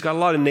 Justus. He's got a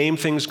lot of name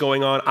things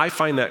going on. I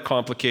find that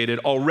complicated.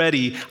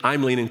 Already,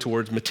 I'm leaning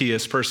towards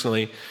Matthias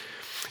personally.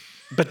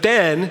 But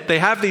then they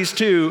have these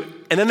two,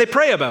 and then they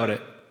pray about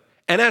it.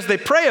 And as they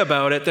pray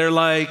about it, they're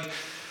like,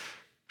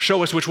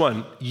 "Show us which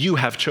one you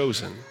have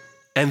chosen."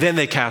 And then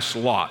they cast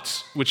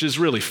lots, which is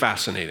really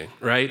fascinating,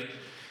 right?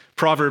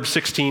 Proverbs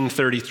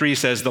 16:33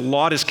 says, "The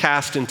lot is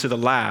cast into the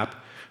lap,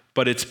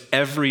 but its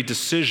every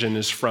decision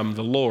is from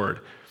the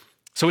Lord."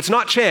 So it's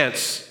not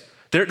chance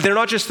They're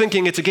not just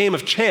thinking it's a game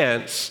of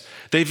chance.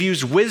 They've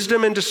used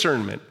wisdom and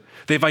discernment.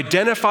 They've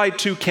identified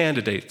two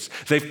candidates.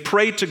 They've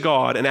prayed to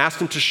God and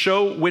asked him to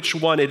show which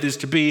one it is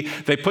to be.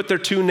 They put their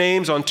two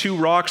names on two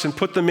rocks and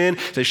put them in.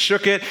 They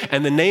shook it,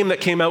 and the name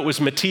that came out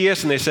was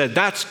Matthias, and they said,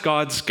 that's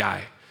God's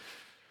guy.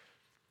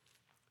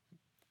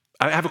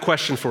 I have a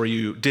question for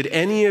you. Did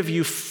any of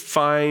you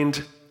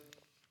find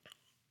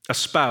a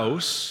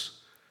spouse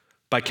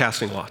by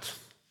casting lots?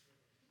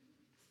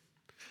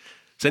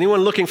 Is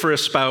anyone looking for a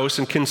spouse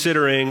and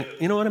considering,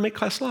 you know what, I may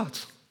cast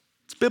lots?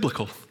 It's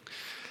biblical.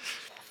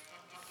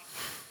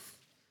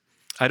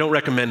 I don't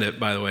recommend it,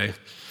 by the way.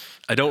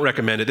 I don't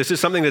recommend it. This is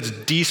something that's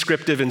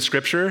descriptive in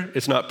Scripture.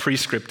 It's not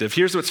prescriptive.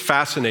 Here's what's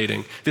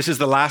fascinating. This is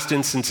the last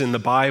instance in the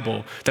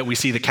Bible that we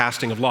see the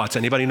casting of lots.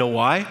 Anybody know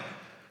why?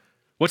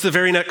 What's the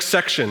very next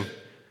section?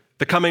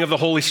 The coming of the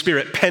Holy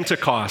Spirit,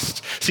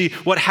 Pentecost. See,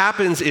 what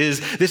happens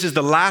is this is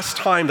the last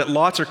time that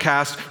lots are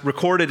cast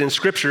recorded in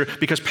Scripture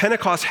because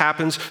Pentecost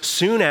happens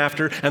soon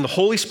after, and the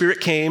Holy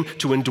Spirit came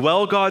to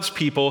indwell God's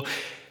people.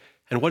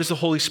 And what is the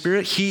Holy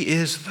Spirit? He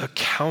is the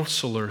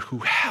counselor who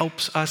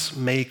helps us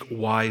make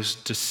wise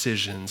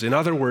decisions. In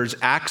other words,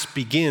 Acts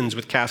begins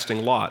with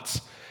casting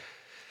lots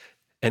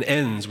and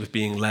ends with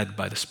being led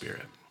by the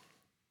Spirit.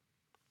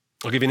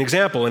 I'll give you an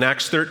example. In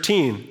Acts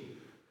 13, it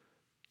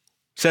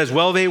says,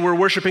 while they were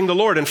worshiping the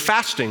Lord and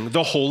fasting,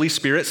 the Holy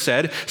Spirit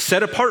said,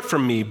 set apart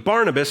from me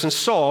Barnabas and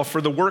Saul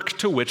for the work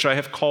to which I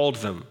have called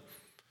them.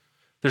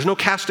 There's no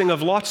casting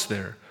of lots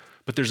there.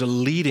 But there's a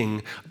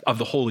leading of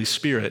the Holy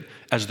Spirit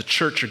as the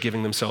church are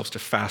giving themselves to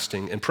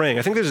fasting and praying.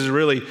 I think this is a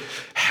really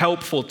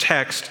helpful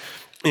text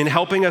in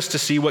helping us to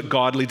see what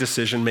godly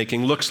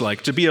decision-making looks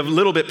like. To be a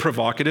little bit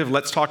provocative,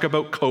 let's talk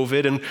about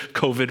COVID and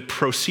COVID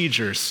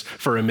procedures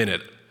for a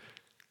minute.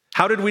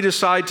 How did we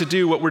decide to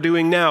do what we're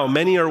doing now?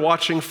 Many are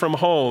watching from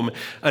home.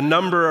 A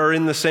number are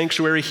in the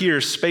sanctuary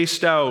here,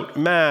 spaced out,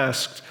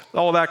 masked,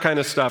 all that kind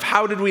of stuff.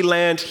 How did we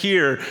land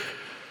here?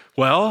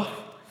 Well,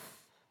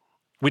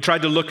 we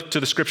tried to look to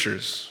the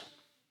Scriptures,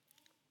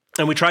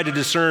 and we tried to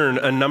discern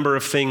a number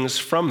of things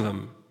from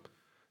them.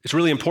 It's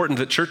really important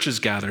that churches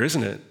gather,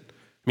 isn't it?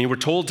 I mean, we're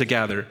told to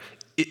gather.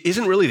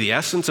 Isn't really the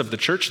essence of the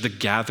church the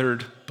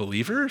gathered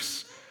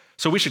believers?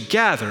 So we should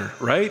gather,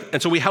 right?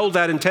 And so we held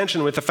that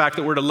intention with the fact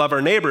that we're to love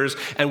our neighbors,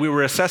 and we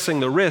were assessing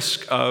the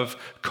risk of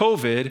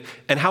COVID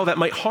and how that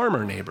might harm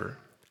our neighbor.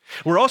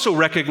 We're also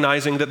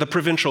recognizing that the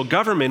provincial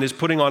government is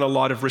putting on a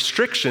lot of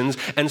restrictions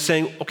and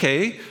saying,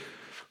 okay,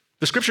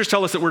 the Scriptures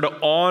tell us that we're to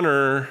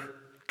honor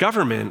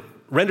government,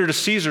 render to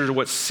Caesar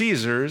what's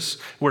Caesar's.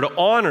 We're to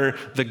honor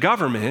the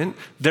government.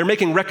 They're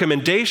making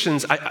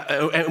recommendations,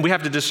 and we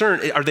have to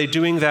discern, are they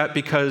doing that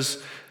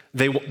because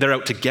they're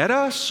out to get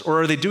us,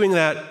 or are they doing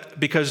that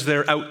because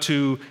they're out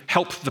to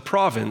help the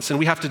province? And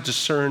we have to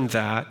discern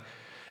that.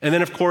 And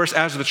then, of course,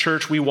 as the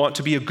church, we want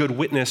to be a good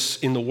witness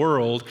in the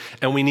world,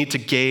 and we need to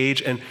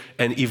gauge and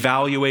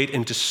evaluate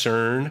and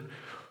discern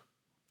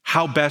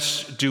how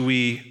best do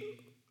we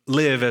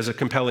live as a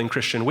compelling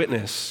Christian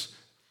witness,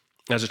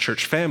 as a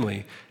church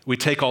family. We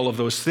take all of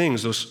those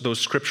things, those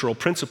scriptural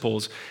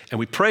principles, and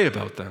we pray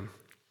about them.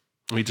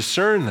 And we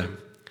discern them.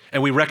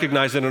 And we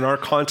recognize that in our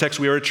context,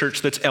 we are a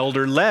church that's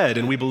elder-led,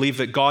 and we believe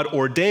that God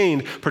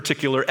ordained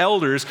particular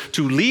elders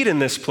to lead in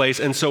this place.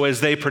 And so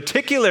as they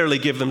particularly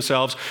give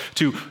themselves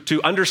to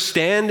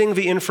understanding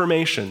the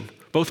information,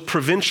 both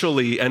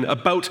provincially and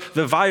about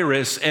the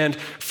virus and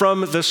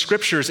from the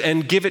Scriptures,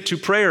 and give it to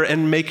prayer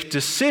and make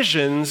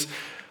decisions,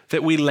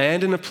 that we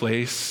land in a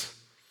place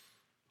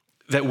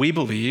that we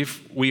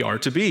believe we are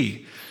to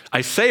be.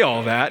 I say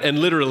all that, and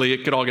literally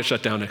it could all get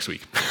shut down next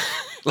week.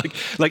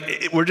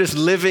 like we're just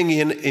living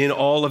in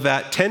all of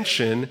that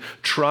tension,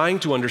 trying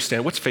to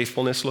understand what's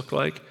faithfulness look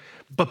like,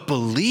 but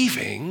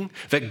believing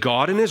that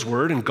God in His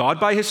Word and God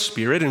by His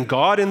Spirit and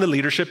God in the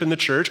leadership in the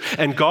church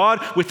and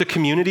God with the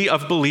community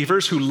of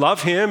believers who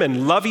love Him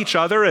and love each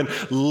other and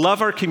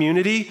love our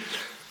community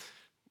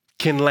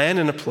can land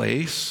in a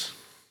place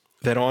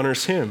that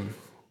honors Him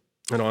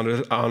and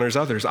honors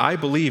others. I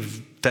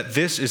believe that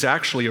this is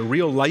actually a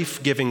real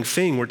life-giving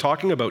thing we're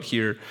talking about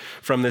here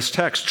from this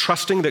text,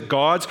 trusting that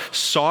God's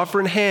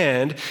sovereign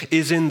hand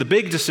is in the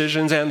big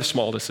decisions and the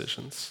small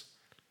decisions.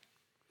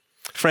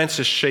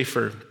 Francis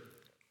Schaeffer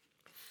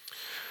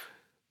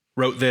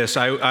wrote this.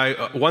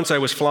 Once I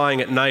was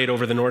flying at night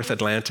over the North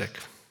Atlantic.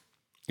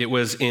 It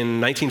was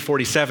in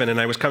 1947, and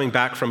I was coming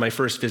back from my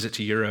first visit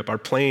to Europe. Our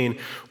plane,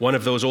 one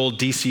of those old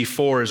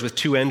DC-4s with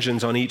 2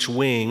 engines on each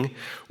wing,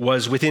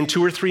 was within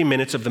 2 or 3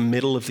 minutes of the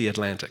middle of the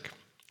Atlantic.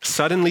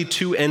 Suddenly,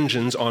 2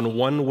 engines on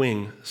one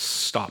wing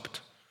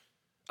stopped.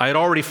 I had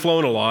already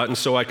flown a lot, and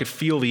so I could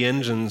feel the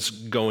engines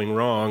going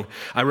wrong.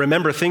 I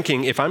remember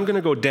thinking, if I'm going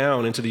to go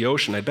down into the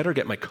ocean, I'd better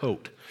get my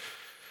coat.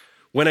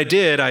 When I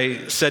did,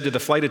 I said to the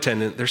flight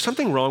attendant, there's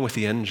something wrong with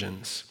the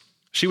engines.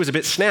 She was a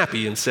bit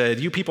snappy and said,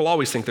 you people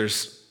always think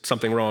there's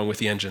something wrong with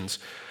the engines.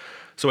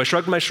 So I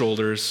shrugged my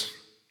shoulders,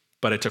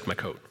 but I took my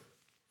coat.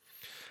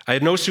 I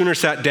had no sooner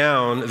sat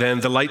down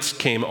than the lights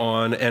came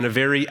on and a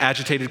very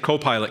agitated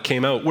co-pilot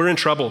came out. We're in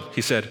trouble,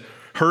 he said.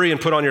 Hurry and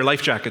put on your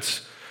life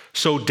jackets.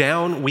 So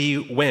down we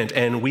went,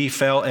 and we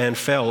fell and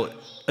fell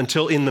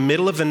until in the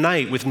middle of the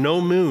night with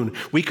no moon,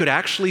 we could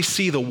actually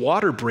see the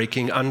water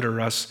breaking under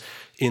us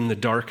in the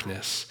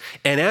darkness.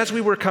 And as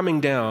we were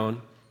coming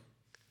down,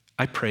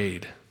 I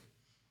prayed.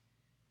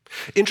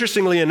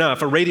 Interestingly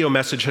enough, a radio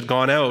message had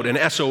gone out, an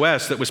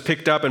SOS that was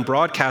picked up and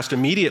broadcast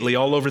immediately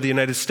all over the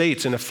United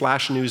States in a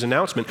flash news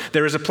announcement.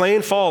 There is a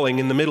plane falling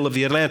in the middle of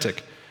the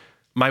Atlantic.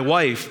 My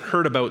wife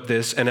heard about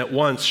this, and at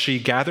once she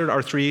gathered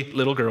our 3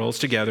 little girls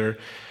together,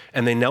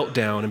 and they knelt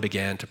down and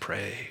began to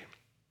pray.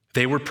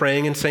 They were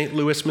praying in St.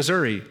 Louis,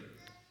 Missouri,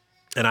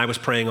 and I was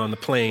praying on the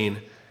plane,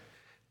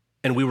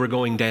 and we were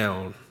going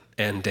down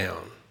and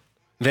down.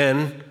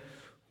 Then,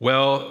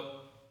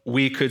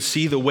 we could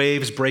see the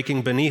waves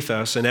breaking beneath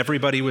us, and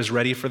everybody was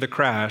ready for the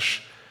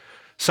crash.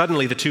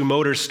 Suddenly, the 2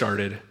 motors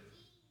started,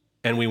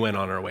 and we went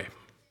on our way.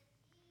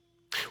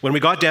 When we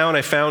got down,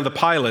 I found the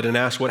pilot and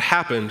asked what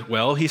happened.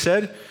 Well, he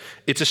said,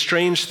 it's a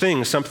strange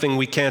thing, something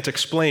we can't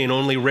explain.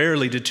 Only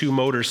rarely did 2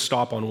 motors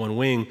stop on one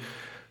wing,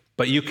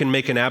 but you can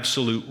make an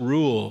absolute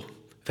rule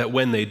that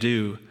when they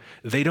do,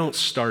 they don't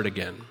start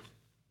again.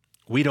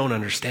 We don't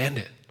understand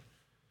it.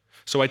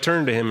 So I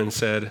turned to him and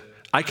said,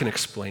 I can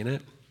explain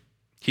it.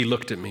 He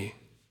looked at me.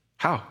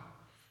 How?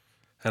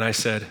 And I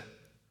said,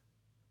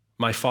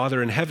 my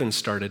Father in heaven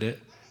started it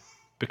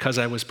because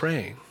I was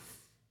praying.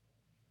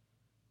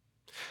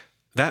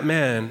 That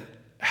man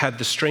had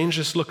the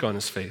strangest look on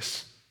his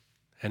face,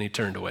 and he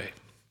turned away.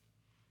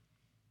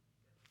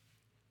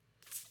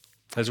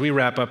 As we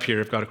wrap up here,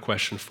 I've got a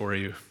question for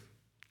you.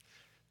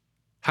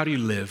 How do you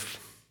live?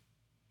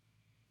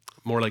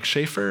 More like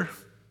Schaefer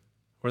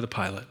or the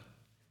pilot?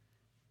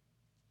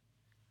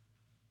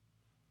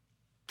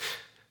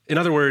 In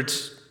other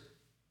words,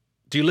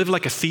 do you live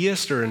like a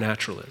theist or a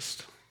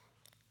naturalist?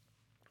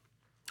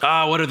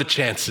 What are the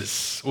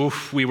chances?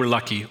 Oof, we were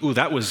lucky. Ooh,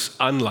 that was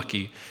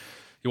unlucky.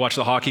 You watch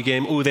the hockey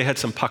game, ooh, they had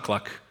some puck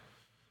luck.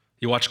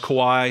 You watch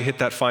Kawhi hit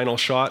that final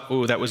shot,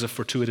 ooh, that was a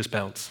fortuitous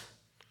bounce.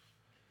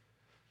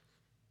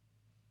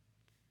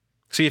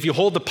 See, if you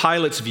hold the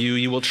pilot's view,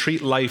 you will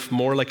treat life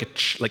more like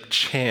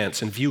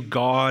chance and view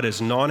God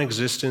as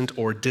non-existent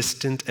or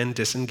distant and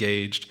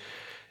disengaged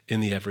in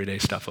the everyday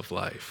stuff of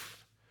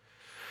life.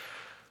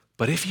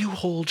 But if you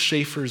hold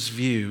Schaefer's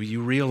view,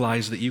 you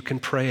realize that you can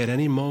pray at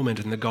any moment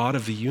and the God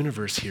of the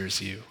universe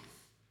hears you.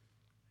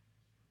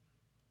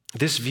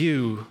 This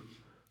view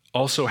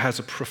also has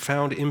a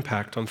profound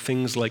impact on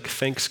things like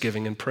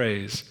thanksgiving and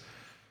praise.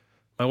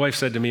 My wife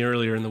said to me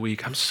earlier in the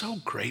week, I'm so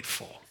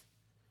grateful.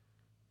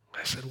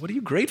 I said, what are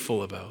you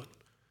grateful about?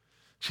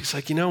 She's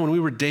like, when we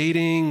were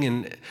dating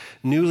and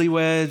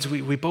newlyweds,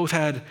 we both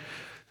had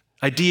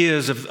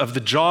ideas of the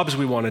jobs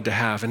we wanted to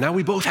have, and now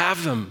we both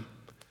have them.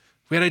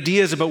 We had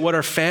ideas about what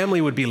our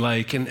family would be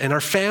like, and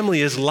our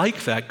family is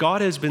like that.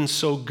 God has been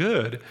so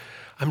good.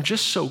 I'm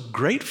just so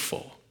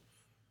grateful.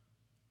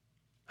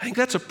 I think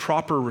that's a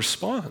proper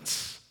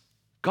response.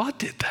 God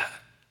did that.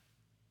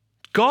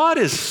 God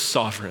is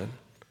sovereign.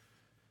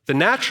 The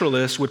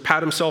naturalist would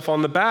pat himself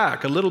on the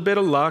back, a little bit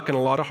of luck and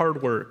a lot of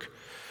hard work.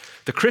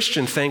 The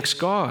Christian thanks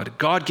God.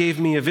 God gave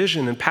me a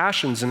vision and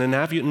passions and an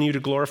avenue to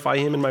glorify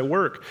him in my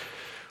work.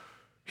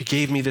 He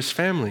gave me this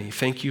family.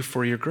 Thank you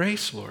for your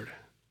grace, Lord.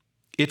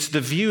 It's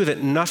the view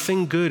that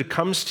nothing good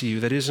comes to you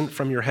that isn't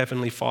from your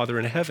heavenly Father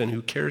in heaven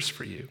who cares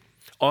for you.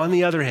 On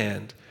the other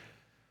hand,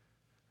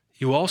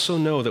 you also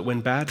know that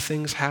when bad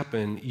things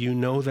happen, you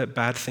know that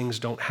bad things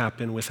don't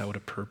happen without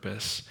a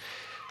purpose,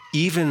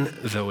 even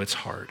though it's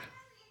hard.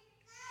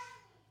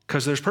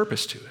 Because there's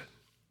purpose to it.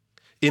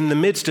 In the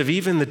midst of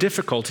even the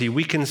difficulty,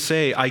 we can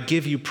say, I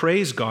give you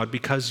praise, God,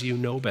 because you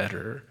know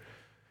better.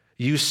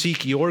 You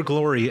seek your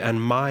glory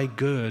and my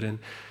good,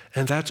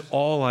 and that's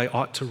all I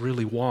ought to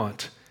really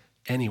want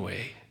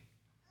anyway.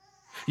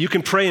 You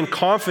can pray in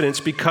confidence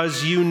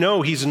because you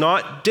know he's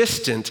not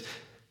distant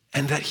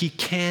and that he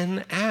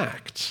can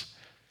act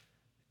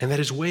and that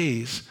his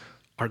ways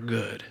are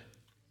good.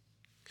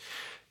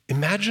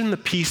 Imagine the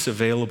peace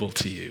available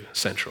to you,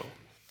 Central,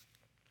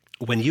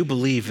 when you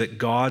believe that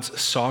God's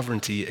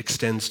sovereignty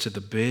extends to the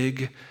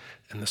big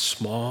and the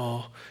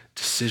small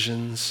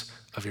decisions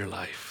of your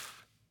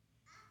life.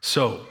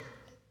 So,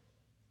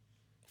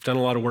 I've done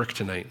a lot of work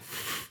tonight.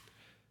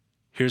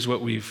 Here's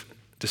what we've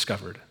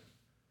discovered.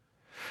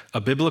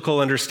 A biblical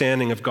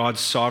understanding of God's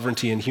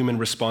sovereignty and human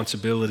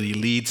responsibility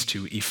leads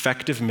to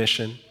effective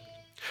mission,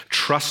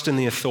 trust in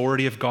the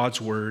authority of God's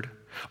word,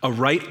 a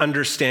right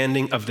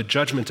understanding of the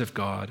judgment of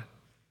God,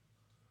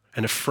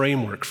 and a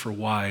framework for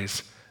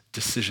wise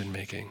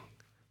decision-making.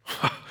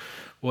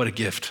 What a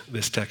gift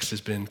this text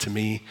has been to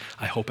me.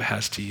 I hope it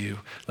has to you.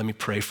 Let me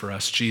pray for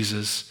us.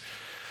 Jesus,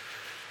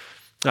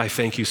 I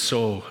thank you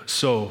so,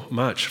 so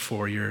much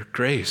for your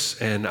grace,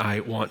 and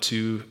I want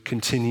to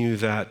continue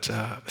that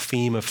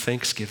theme of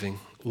thanksgiving.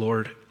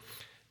 Lord,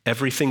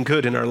 everything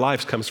good in our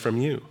lives comes from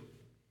you.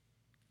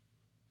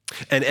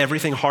 And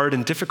everything hard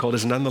and difficult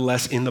is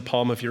nonetheless in the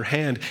palm of your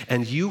hand,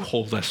 and you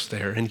hold us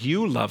there, and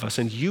you love us,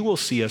 and you will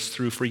see us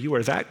through, for you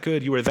are that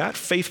good, you are that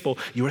faithful,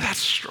 you are that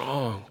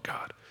strong,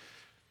 God.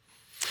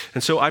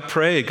 And so I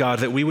pray, God,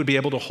 that we would be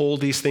able to hold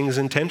these things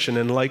in tension.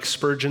 And like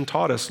Spurgeon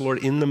taught us, Lord,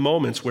 in the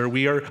moments where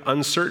we are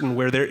uncertain,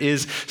 where there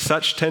is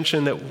such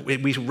tension that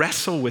we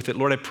wrestle with it,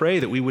 Lord, I pray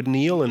that we would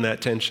kneel in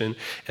that tension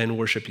and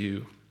worship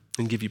you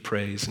and give you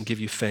praise and give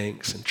you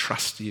thanks and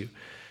trust you.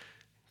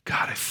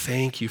 God, I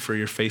thank you for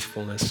your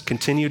faithfulness.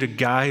 Continue to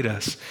guide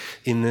us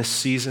in this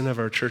season of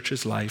our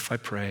church's life, I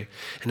pray,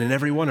 and in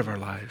every one of our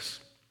lives.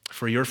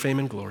 For your fame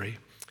and glory,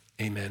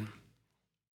 amen.